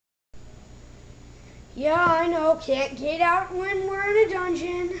Yeah, I know. Can't get out when we're in a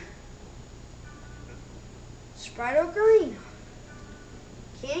dungeon. Sprite Green.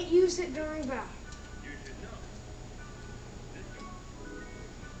 Can't use it during battle.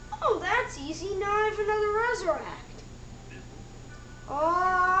 Oh, that's easy. Now I have another resurrect. Oh,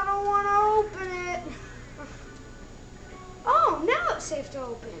 I don't want to open it. Oh, now it's safe to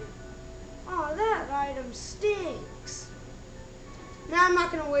open. Oh, that item stinks. Now I'm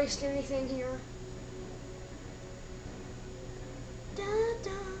not going to waste anything here. Da,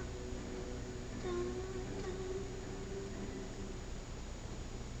 da, da, da.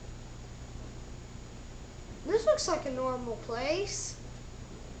 This looks like a normal place.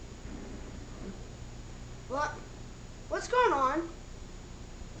 What? What's going on?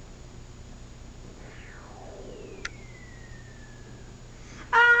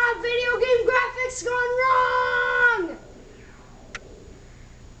 Ah, video game graphics gone wrong!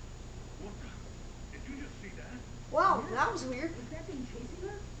 Did you just see that? Wow, that was weird. Was that thing chasing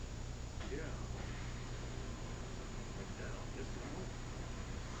us? Yeah. Like that on this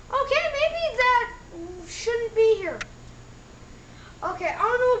level? Okay, maybe that shouldn't be here. Okay, I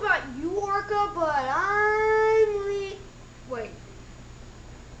don't know about you, Orca, but wait.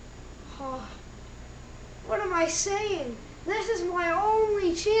 What am I saying? This is my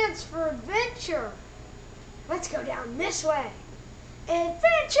only chance for adventure. Let's go down this way.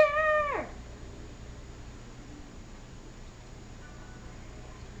 Adventure!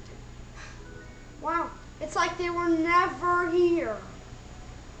 Wow, it's like they were never here.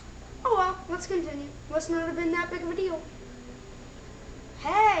 Oh well, let's continue. Must not have been that big of a deal.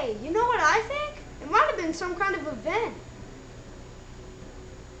 Hey, you know what I think? It might have been some kind of event.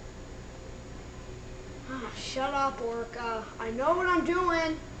 Oh, shut up, Orca. I know what I'm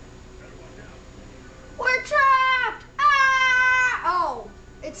doing. We're trapped! Ah! Oh,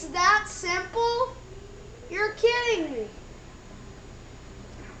 it's that simple? You're kidding me.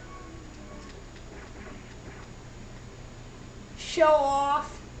 Show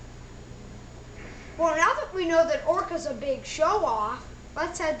off. Well, now that we know that Orca's a big show off,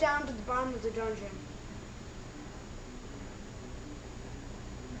 let's head down to the bottom of the dungeon.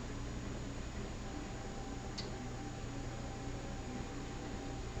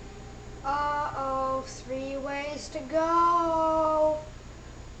 Uh-oh, 3 ways to go.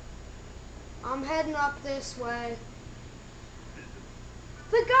 I'm heading up this way.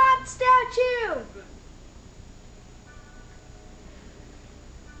 The God statue!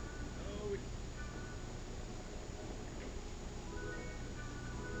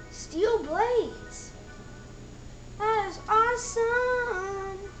 Steel blades. That is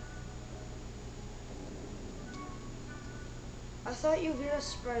awesome. I thought you get a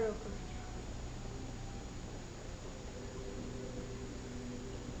spread open.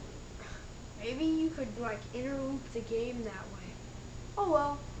 Maybe you could like interloop the game that way. Oh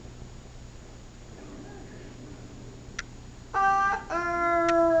well.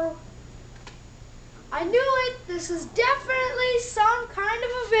 Uh-oh. I knew it. This is definitely some kind of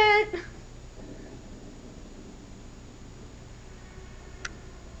event.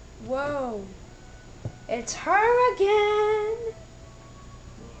 Whoa. It's her again.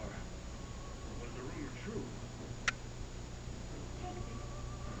 Was the rumor true?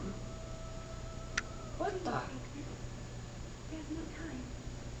 What the? There's no time.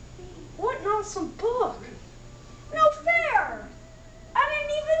 What an awesome book. No fair. I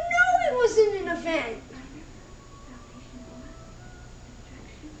didn't even know it was in an event.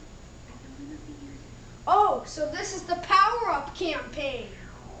 Oh, so this is the power-up campaign.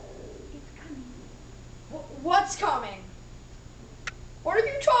 It's coming. What's coming? What are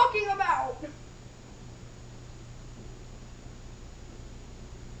you talking about?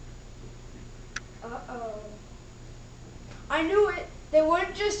 Uh-oh. I knew it. They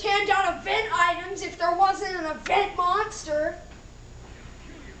wouldn't just hand out event items if there wasn't an event monster.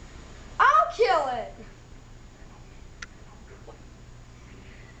 I'll kill it.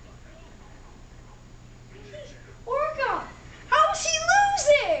 Orca, how is he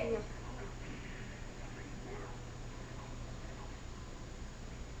losing?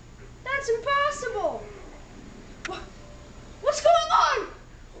 That's impossible. What's going on?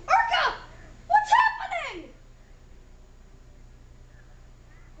 Orca, what's happening?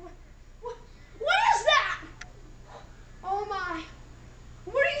 What is that? Oh my.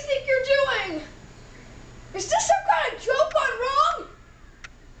 What do you think you're doing?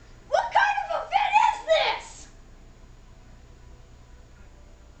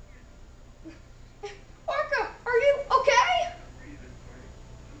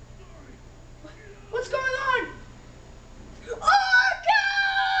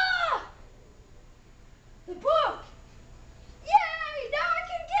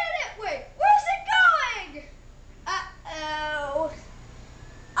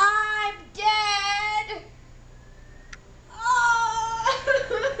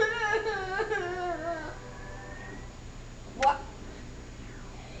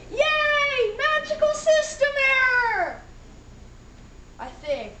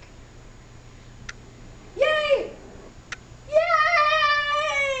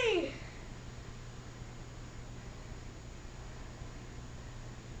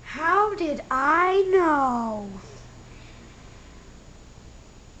 Wow.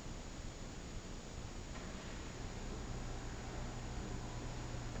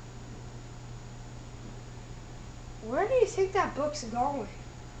 Where do you think that book's going?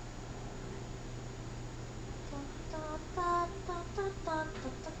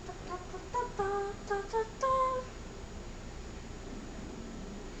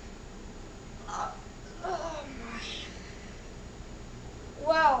 Oh my.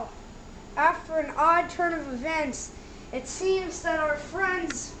 Well, after an odd turn of events, it seems that our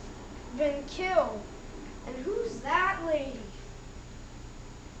friend's been killed. And who's that lady?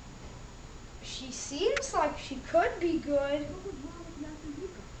 She seems like she could be good. What was wrong with Jdogkidd?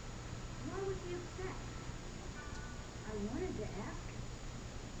 Why was he upset? I wanted to ask him,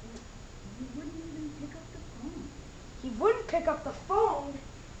 but he wouldn't even pick up the phone. He wouldn't pick up the phone?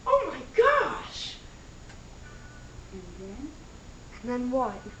 Oh my gosh! And then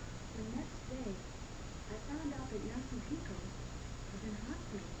what? the next day, I found out that Jdogkidd was in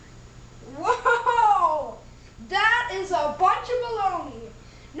hospital. Whoa! That is a bunch of baloney.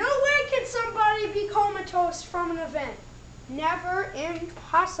 No way can somebody be comatose from an event. Never.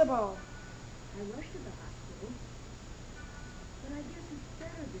 Impossible. I rushed to the hospital, but I guess it's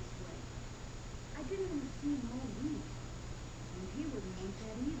better this way. I didn't want to see him all week, and he wouldn't want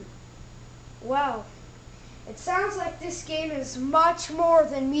that either. Well, it sounds like this game is much more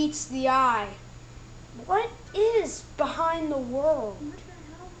than meets the eye. What is behind the world? What the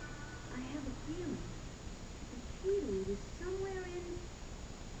hell? I have a feeling the key to it is somewhere in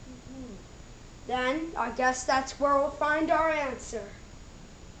the world. Then I guess that's where we'll find our answer.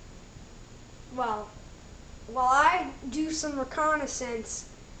 Well, while I do some reconnaissance,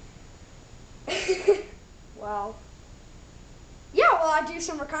 well, I do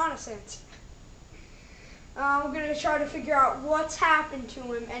some reconnaissance. I'm going to try to figure out what's happened to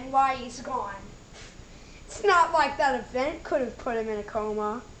him and why he's gone. It's not like that event could have put him in a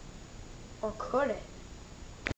coma. Or could it?